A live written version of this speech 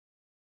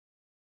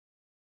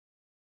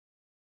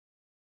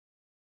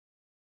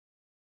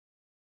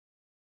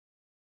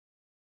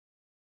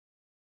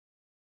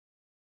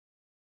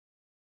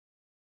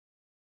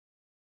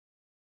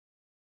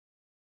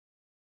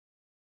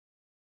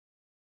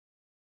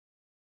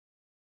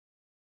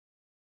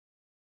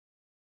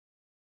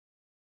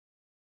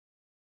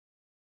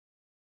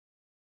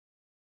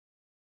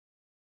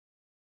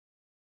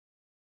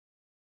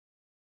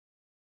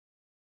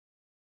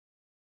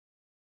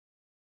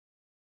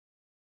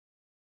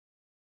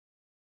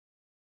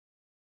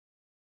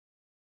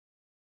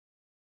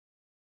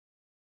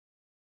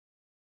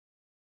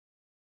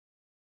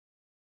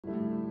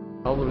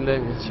أعوذ بالله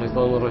من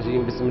الشيطان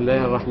الرجيم. بسم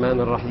الله الرحمن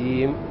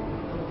الرحيم.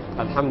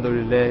 الحمد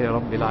لله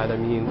رب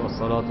العالمين،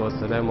 والصلاة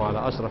والسلام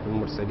على أشرف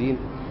المرسلين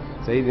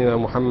سيدنا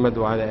محمد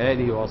وعلى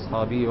آله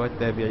وأصحابه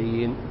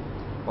والتابعين،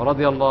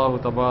 ورضي الله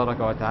تبارك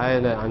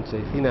وتعالى عن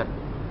شيخنا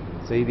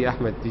سيدي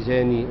أحمد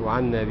التجاني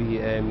وعنا به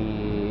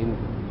آمين.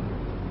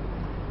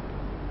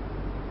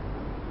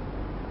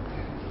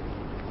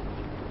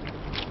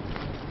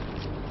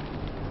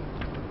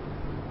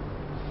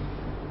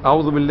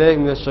 أعوذ بالله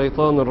من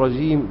الشيطان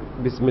الرجيم.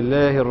 بسم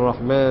الله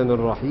الرحمن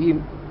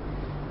الرحيم.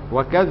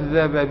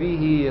 وكذب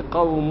به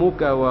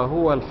قومك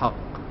وهو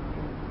الحق.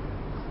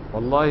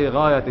 والله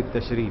غاية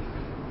التشريف،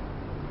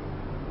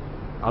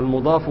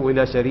 المضاف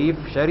إلى شريف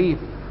شريف.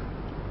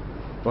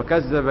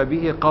 وكذب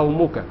به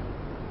قومك،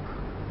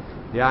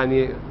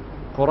 يعني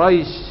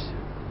قريش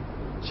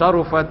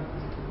شرفت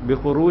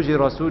بخروج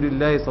رسول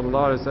الله صلى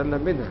الله عليه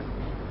وسلم منها.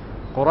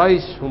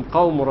 قريش هم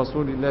قوم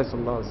رسول الله صلى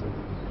الله عليه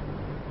وسلم.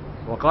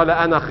 وقال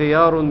أنا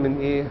خيار من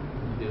إيه؟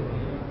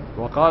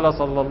 وقال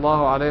صلى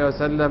الله عليه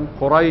وسلم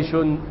قريش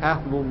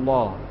أهل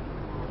الله.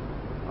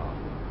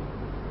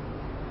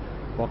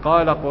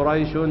 وقال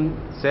قريش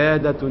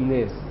سادة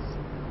الناس.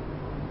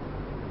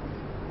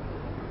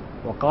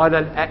 وقال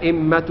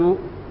الأئمة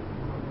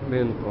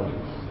من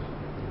قريش.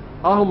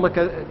 هم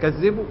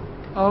كذبوا،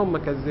 هم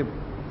كذبوا،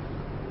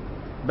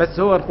 بس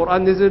هو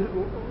القرآن نزل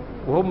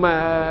وهم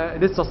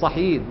لسه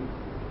صحيين.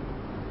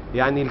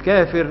 يعني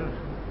الكافر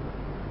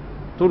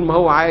طول ما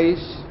هو عايش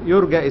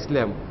يرجى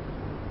إسلامه،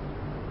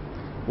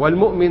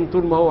 والمؤمن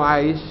طول ما هو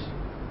عايش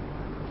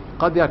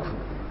قد يكفر،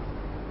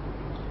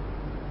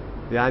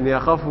 يعني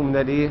يخاف من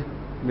الايه؟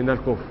 من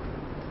الكفر.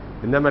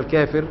 انما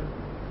الكافر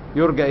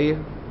يرجى ايه؟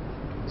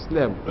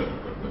 اسلامه.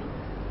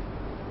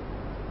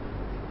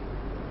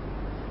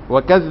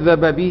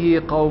 وكذب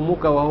به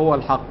قومك وهو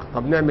الحق.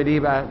 طب نعمل ايه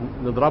بقى؟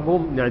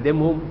 نضربهم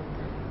نعدمهم؟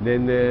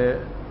 لان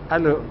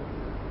قال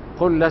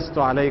قل لست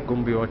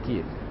عليكم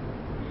بوكيل.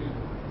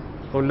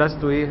 قل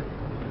لست ايه؟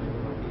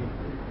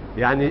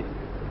 يعني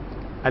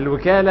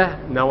الوكالة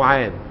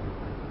نوعان.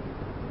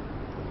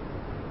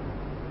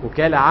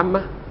 وكالة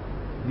عامة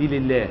دي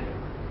لله،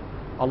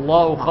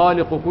 الله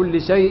خالق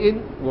كل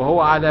شيء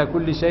وهو على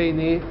كل شيء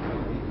ايه؟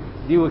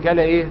 دي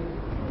وكالة ايه؟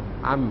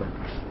 عامة.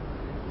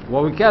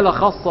 ووكالة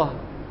خاصة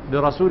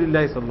لرسول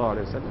الله صلى الله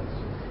عليه وسلم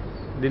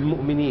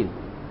للمؤمنين.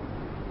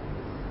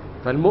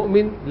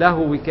 فالمؤمن له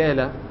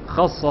وكالة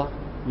خاصة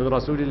من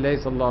رسول الله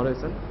صلى الله عليه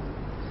وسلم،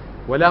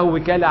 وله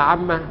وكالة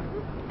عامة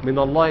من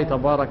الله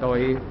تبارك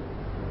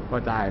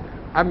وتعالى.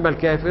 أما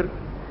الكافر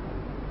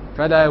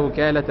فلا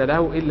وكالة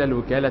له إلا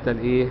الوكالة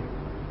الإيه؟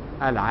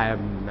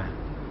 العامة.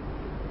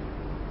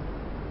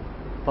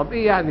 طب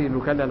إيه يعني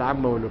الوكالة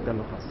العامة والوكالة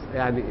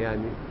الخاصة؟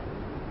 يعني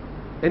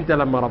أنت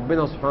لما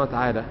ربنا سبحانه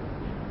وتعالى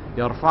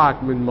يرفعك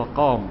من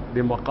مقام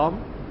لمقام،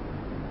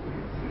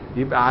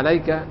 يبقى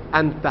عليك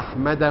أن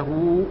تحمده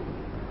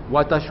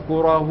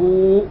وتشكره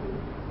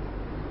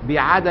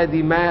بعدد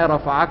ما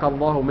رفعك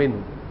الله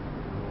منه.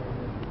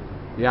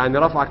 يعني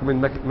رفعك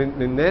من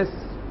الناس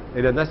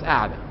إلى ناس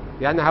أعلى.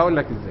 يعني هقول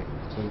لك إزاي.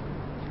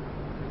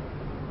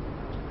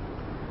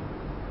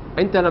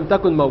 أنت لم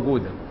تكن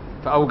موجودا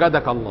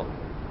فأوجدك الله،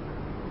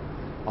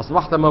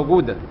 أصبحت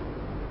موجودا،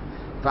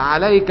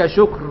 فعليك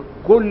شكر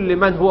كل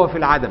من هو في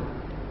العدم.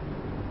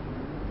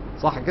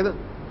 صح كده؟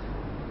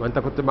 وأنت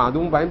كنت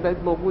معدوم وبعدين بقيت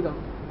موجودا.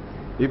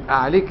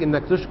 يبقى عليك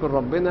إنك تشكر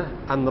ربنا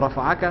أن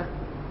رفعك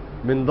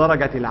من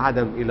درجة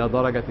العدم إلى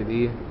درجة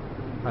الإيه؟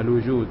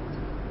 الوجود.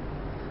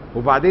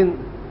 وبعدين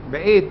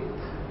بقيت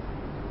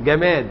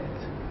جماد،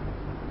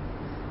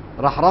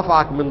 راح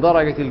رفعك من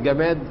درجة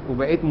الجماد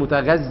وبقيت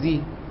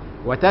متغذي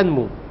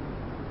وتنمو.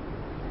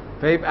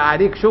 فيبقى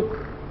عليك شكر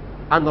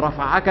أن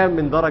رفعك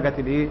من درجة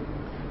الإيه؟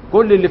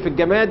 كل اللي في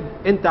الجماد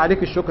أنت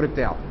عليك الشكر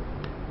بتاعه.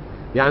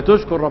 يعني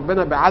تشكر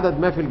ربنا بعدد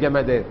ما في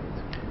الجمادات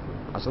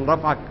عشان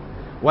رفعك،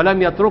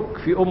 ولم يترك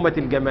في أمة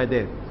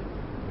الجمادات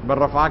بل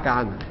رفعك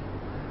عنها.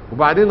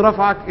 وبعدين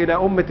رفعك إلى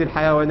أمة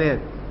الحيوانات،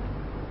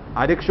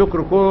 عليك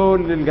شكر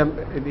كل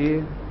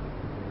الإيه؟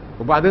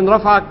 وبعدين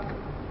رفعك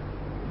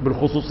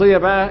بالخصوصية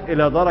بقى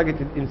إلى درجة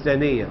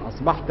الإنسانية،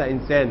 أصبحت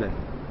إنسانا.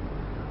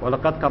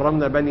 ولقد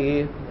كرمنا بني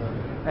إيه؟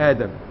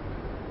 آدم.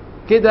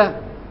 كده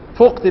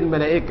فقت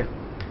الملائكة،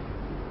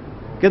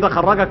 كده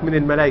خرجك من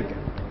الملائكة،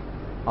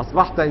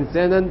 أصبحت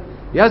إنسانا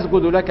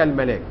يسجد لك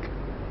الملاك،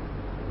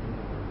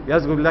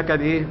 يسجد لك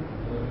الإيه؟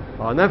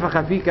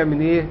 نفخ فيك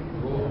من إيه؟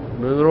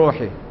 من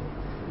روحه.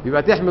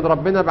 يبقى تحمد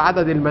ربنا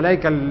بعدد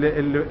الملائكة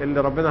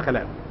اللي ربنا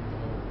خلقها.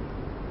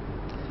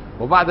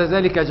 وبعد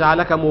ذلك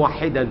جعلك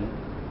موحدا،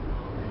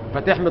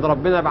 فتحمد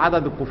ربنا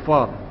بعدد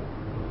الكفار.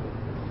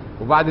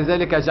 وبعد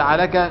ذلك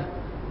جعلك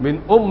من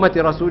أمة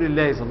رسول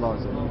الله صلى الله عليه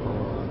وسلم،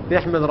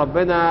 تحمد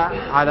ربنا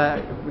على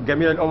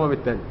جميع الأمم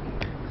التانية.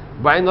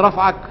 وبعدين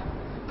رفعك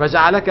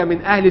فجعلك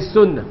من أهل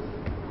السنة،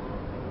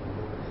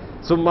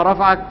 ثم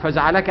رفعك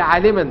فجعلك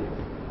عالما،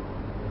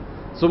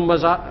 ثم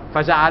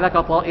فجعلك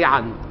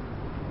طائعا.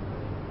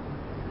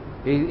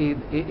 ايه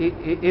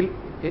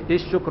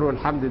الشكر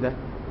والحمد ده؟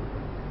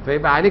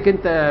 فيبقى عليك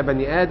انت يا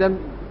بني آدم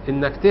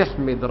انك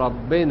تحمد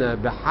ربنا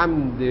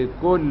بحمد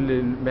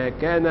كل ما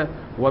كان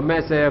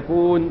وما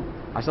سيكون،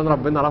 عشان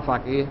ربنا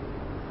رفعك ايه.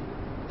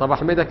 طب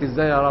احمدك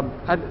ازاي يا رب؟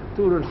 قال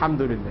تقول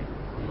الحمد لله.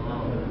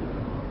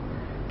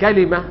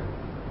 كلمة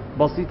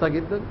بسيطة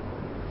جدا،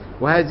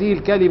 وهذه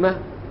الكلمة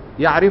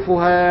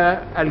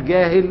يعرفها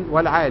الجاهل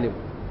والعالم،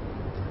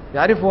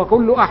 يعرفها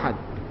كل أحد.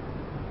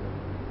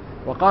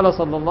 وقال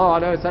صلى الله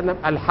عليه وسلم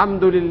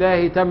الحمد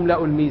لله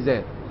تملأ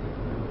الميزان.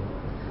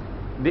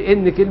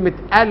 لأن كلمة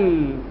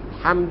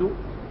الحمد،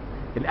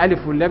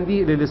 الألف واللام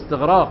دي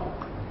للاستغراق،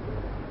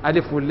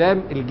 ألف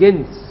واللام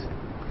الجنس،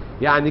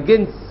 يعني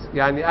جنس،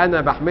 يعني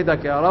أنا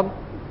بحمدك يا رب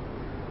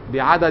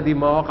بعدد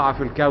ما وقع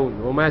في الكون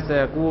وما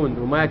سيكون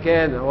وما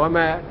كان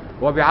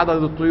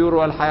وبعدد الطيور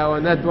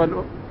والحيوانات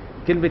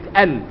كلمة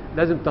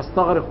لازم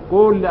تستغرق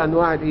كل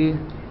أنواع الإيه؟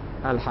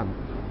 الحمد.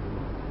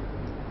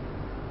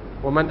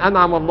 ومن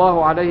أنعم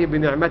الله عليه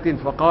بنعمة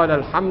فقال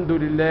الحمد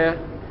لله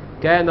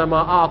كان ما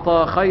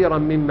أعطى خيرا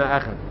مما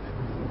أخذ.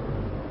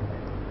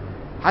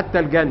 حتى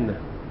الجنة،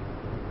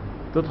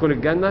 تدخل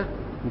الجنة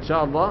إن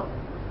شاء الله،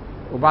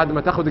 وبعد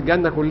ما تاخد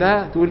الجنة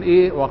كلها تقول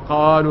إيه؟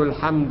 وقالوا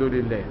الحمد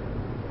لله.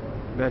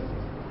 بس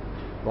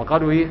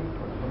وقالوا إيه؟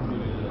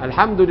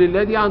 الحمد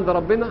لله دي عند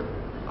ربنا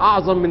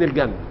أعظم من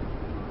الجنة.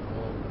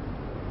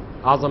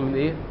 أعظم من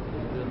إيه؟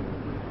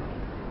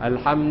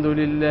 الحمد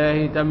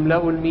لله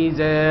تملأ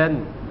الميزان.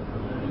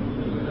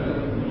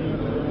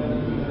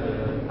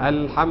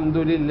 الحمد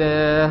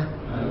لله.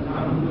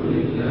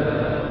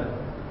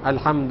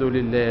 الحمد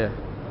لله.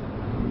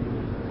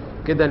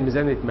 كده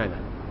الميزان اتملى.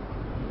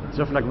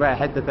 شوف لك بقى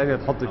حتة تانية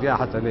تحط فيها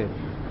حسنات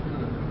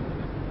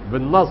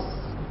بالنص.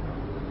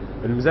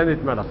 الميزان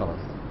اتملى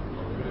خلاص.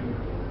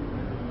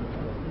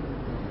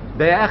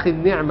 ده يا أخي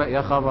النعمة،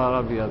 يا خبر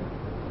أبيض،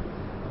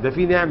 ده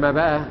في نعمة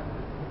بقى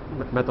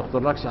ما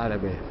تخطرلكش على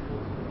بال.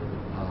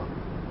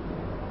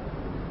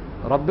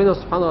 ربنا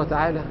سبحانه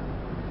وتعالى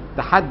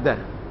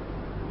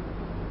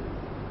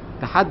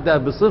تحدى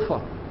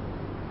بصفة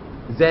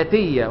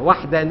ذاتية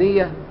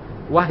وحدانية،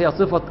 وهي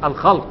صفة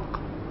الخلق.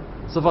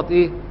 صفة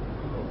ايه؟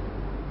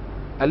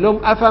 قال لهم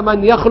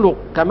أفمن يخلق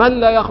كمن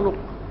لا يخلق.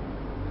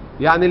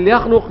 يعني اللي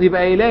يخلق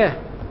يبقى إله،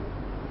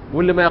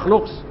 واللي ما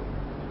يخلقش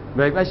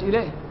ما يبقاش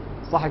إله.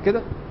 صح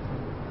كده؟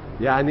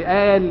 يعني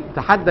قال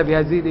تحدى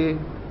بهذه الايه؟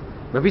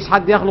 مفيش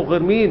حد يخلق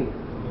غير مين؟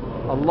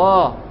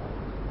 الله.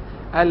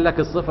 قال لك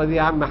الصفة دي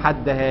يا عم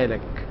حدها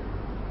لك.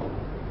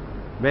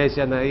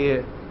 ماشي انا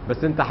ايه،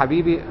 بس انت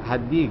حبيبي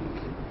هديك.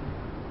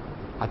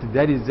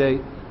 هتديها لي ازاي؟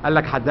 قال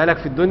لك حدها لك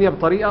في الدنيا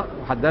بطريقة،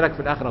 وحدها لك في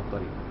الآخرة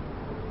بطريقة.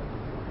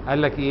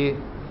 قال لك ايه؟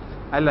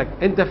 قال لك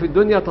انت في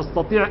الدنيا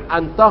تستطيع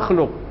ان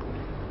تخلق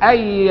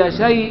اي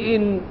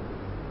شيء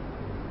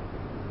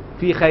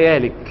في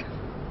خيالك.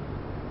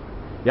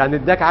 يعني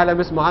اداك عالم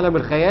اسمه عالم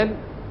الخيال،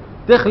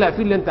 تخلق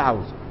فيه اللي انت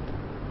عاوزه.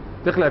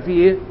 تخلق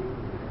فيه ايه؟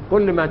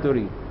 كل ما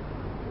تريد.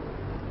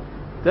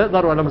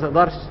 تقدر ولا ما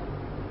تقدرش؟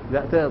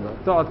 لا تقدر.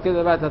 تقعد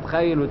كده بقى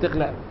تتخيل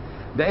وتخلق.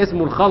 ده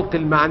اسمه الخلق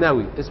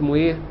المعنوي. اسمه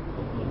ايه؟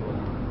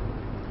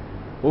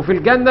 وفي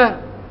الجنة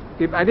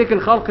يبقى ليك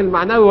الخلق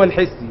المعنوي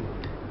والحسي.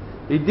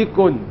 يديك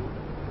كن،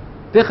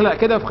 تخلق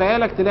كده في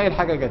خيالك تلاقي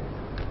الحاجة جت.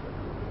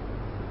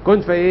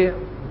 كن في ايه؟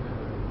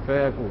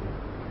 فيكون.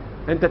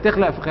 انت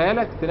تخلق في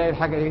خيالك تلاقي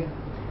الحاجة ايه؟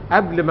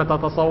 قبل ما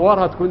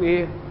تتصورها تكون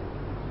ايه؟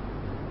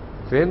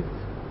 فهمت؟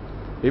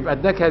 يبقى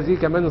اداك هذه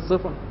كمان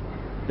الصفة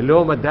اللي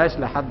هو ما ادهاش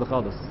لحد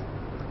خالص،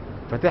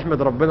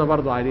 فتحمد ربنا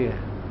برضو عليها.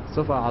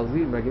 صفة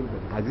عظيمة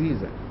جدا،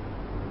 عزيزة.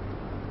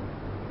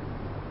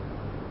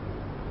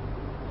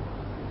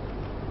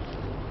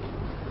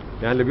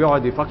 يعني اللي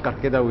بيقعد يفكر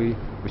كده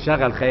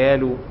ويشغل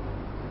خياله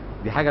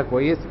دي حاجة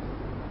كويسة.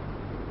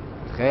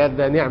 الخيال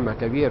ده نعمة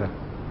كبيرة.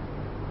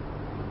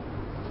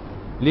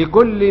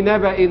 لكل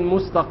نبأ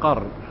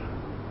مستقر.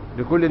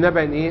 لكل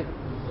نبأ ايه؟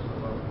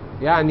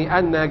 يعني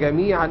ان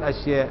جميع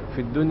الاشياء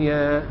في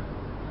الدنيا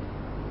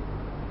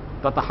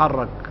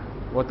تتحرك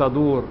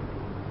وتدور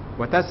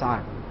وتسعى،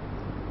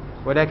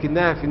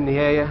 ولكنها في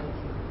النهاية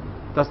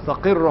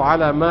تستقر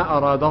على ما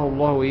أراده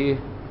الله ايه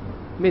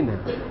منها.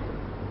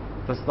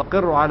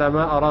 تستقر على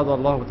ما أراد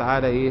الله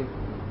تعالى ايه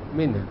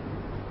منها.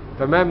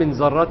 فما من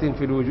ذرة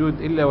في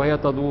الوجود إلا وهي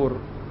تدور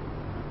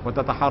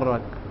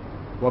وتتحرك،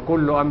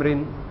 وكل أمر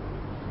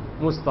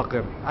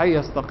مستقر، أي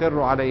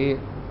يستقر على ايه؟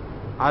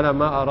 على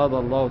ما أراد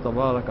الله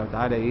تبارك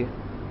وتعالى ايه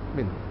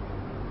منه.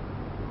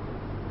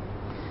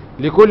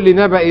 لكل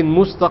نبأ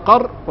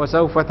مستقر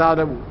وسوف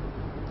تعلمون.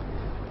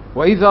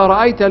 وإذا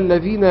رأيت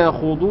الذين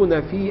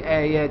يخوضون في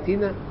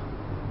آياتنا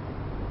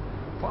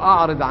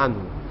فأعرض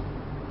عنهم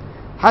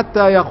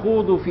حتى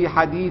يخوضوا في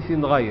حديث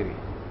غيره،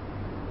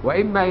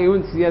 وإما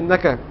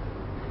ينسينك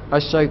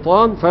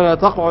الشيطان فلا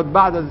تقعد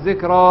بعد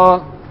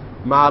الذكرى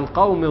مع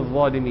القوم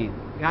الظالمين.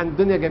 يعني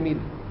الدنيا جميلة.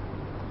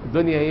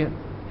 الدنيا ايه؟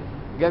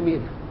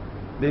 جميلة.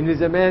 لأن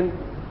زمان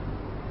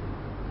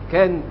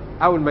كان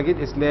أول ما جه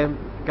الإسلام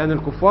كان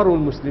الكفار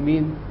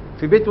والمسلمين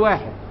في بيت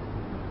واحد.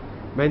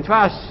 ما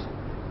ينفعش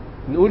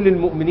نقول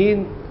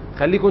للمؤمنين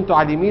خليكم انتوا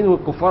على اليمين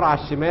والكفار على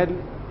الشمال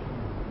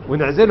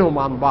ونعزلهم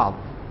عن بعض.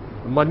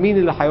 امال مين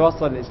اللي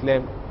هيوصل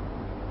الإسلام؟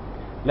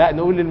 لا،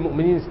 نقول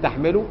للمؤمنين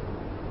استحملوا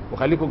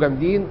وخليكم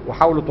جامدين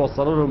وحاولوا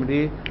توصلوا لهم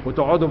الايه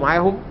وتقعدوا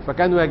معاهم.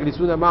 فكانوا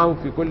يجلسون معهم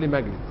في كل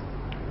مجلس.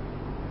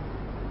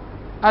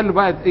 قال له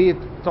بقى ايه،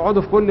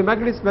 تقعدوا في كل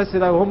مجلس، بس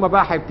لو هم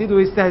بقى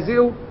هيبتدوا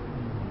يستهزئوا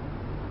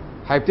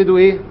هيبتدوا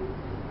ايه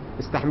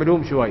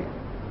استحملوهم شويه،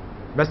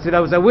 بس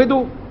لو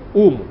زودوا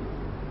قوموا.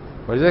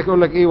 ولذلك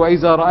يقول لك ايه،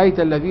 واذا رايت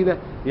الذين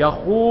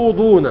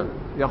يخوضون.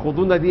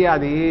 يخوضون دي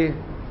يعني ايه؟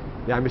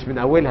 يعني مش من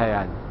اولها،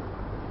 يعني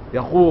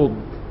يخوض،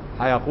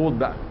 هيخوض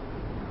بقى.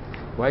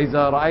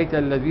 واذا رايت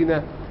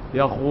الذين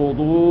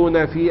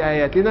يخوضون في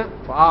اياتنا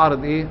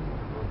فاعرض ايه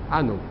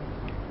عنهم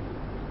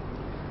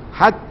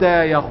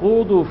حتى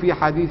يخوضوا في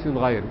حديث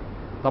غيره.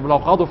 طب لو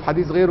خاضوا في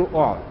حديث غيره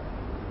اقعد.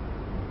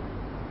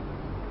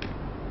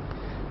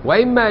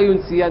 واما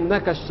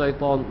ينسينك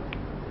الشيطان.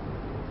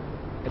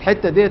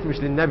 الحته ديت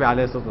مش للنبي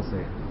عليه الصلاه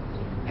والسلام،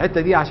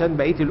 الحته دي عشان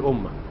بقيه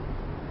الامه.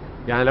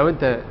 يعني لو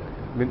انت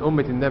من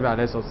امه النبي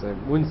عليه الصلاه والسلام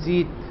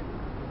ونسيت،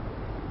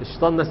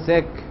 الشيطان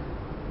نساك،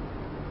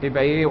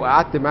 يبقى ايه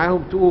وقعدت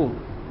معاهم تقوم.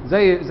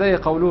 زي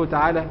قوله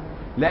تعالى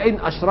لئن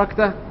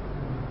اشركت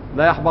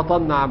لا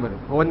يحبطن عملك.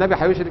 هو النبي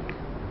هيشرك؟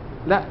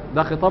 لا،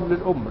 ده خطاب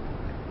للامه.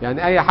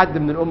 يعني اي حد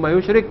من الامه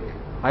يشرك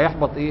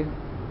هيحبط ايه؟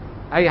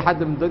 اي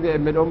حد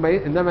من الامه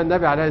ايه؟ انما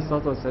النبي عليه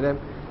الصلاه والسلام،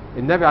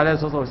 النبي عليه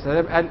الصلاه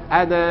والسلام قال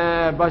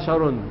انا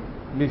بشر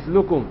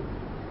مثلكم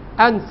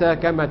انسى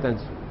كما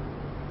تنسوا.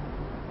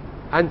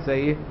 انسى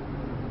ايه؟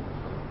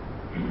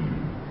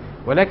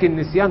 ولكن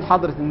نسيان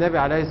حضره النبي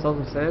عليه الصلاه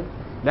والسلام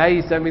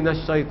ليس من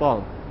الشيطان،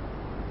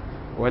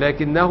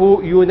 ولكنه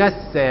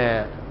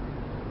ينسى.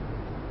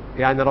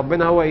 يعني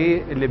ربنا هو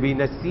ايه اللي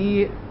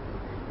بينسيه.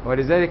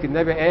 ولذلك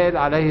النبي قال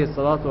عليه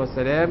الصلاة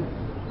والسلام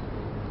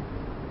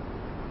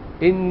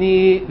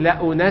إني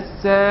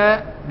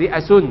لأنسى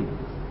لأسن.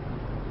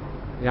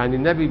 يعني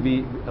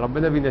النبي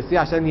ربنا بينسيه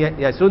عشان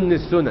يسن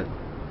السنن.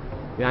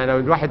 يعني لو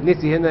الواحد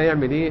نسي هنا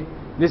يعمل ايه؟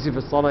 نسي في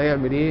الصلاة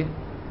يعمل ايه؟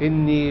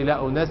 إني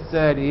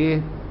لأنسى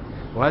لإيه؟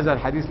 وهذا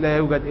الحديث لا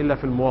يوجد إلا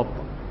في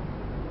الموطأ.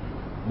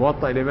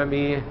 موطأ الإمام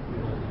ايه؟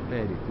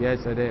 مالك. يا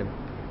سلام.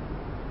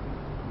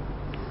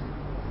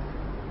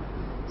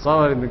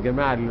 تصور ان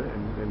الجماعة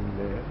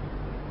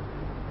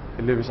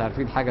اللي مش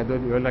عارفين حاجة دول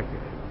يقول لك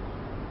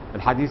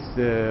الحديث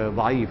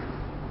ضعيف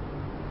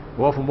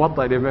وهو في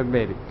موطأ الإمام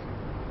مالك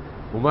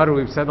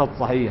ومروي بسند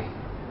صحيح.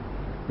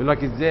 يقول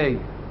لك ازاي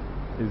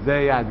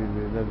يعني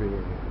النبي؟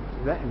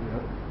 لا،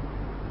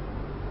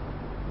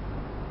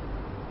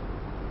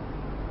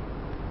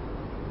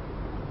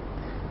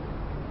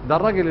 ده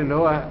الراجل اللي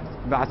هو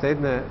مع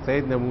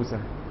سيدنا موسى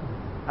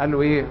قال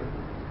له ايه؟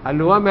 قال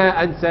له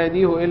وما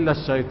انسانيه الا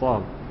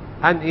الشيطان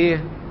ان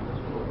ايه؟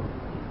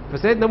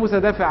 فسيدنا موسى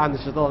دافع عن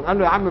الشيطان، قال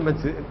له يا عم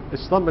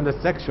الشيطان ما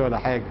نسكش ولا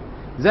حاجه،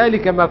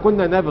 ذلك ما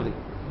كنا نبغي.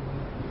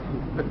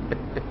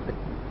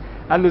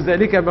 قال له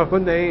ذلك ما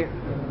كنا ايه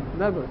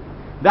نبغي،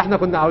 ده احنا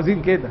كنا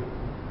عاوزين كده.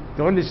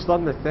 تقول لي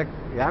الشيطان نسك؟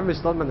 يا عم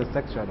الشيطان ما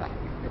نسكش ولا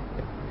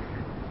حاجه.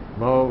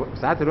 ما هو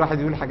ساعات الواحد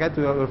يقول حاجات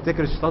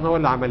ويفتكر الشيطان هو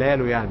اللي عملها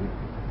له. يعني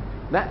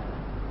لا،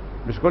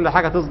 مش كل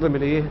حاجه تظلم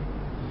الايه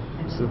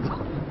الشيطان.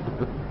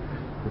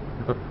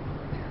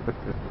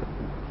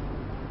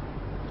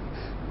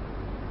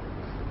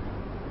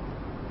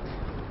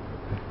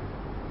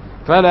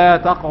 فلا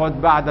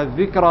تقعد بعد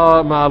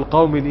الذكرى مع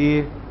القوم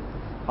الايه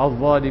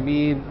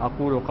الظالمين.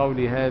 اقول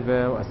قولي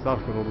هذا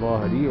واستغفر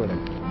الله لي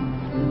ولكم.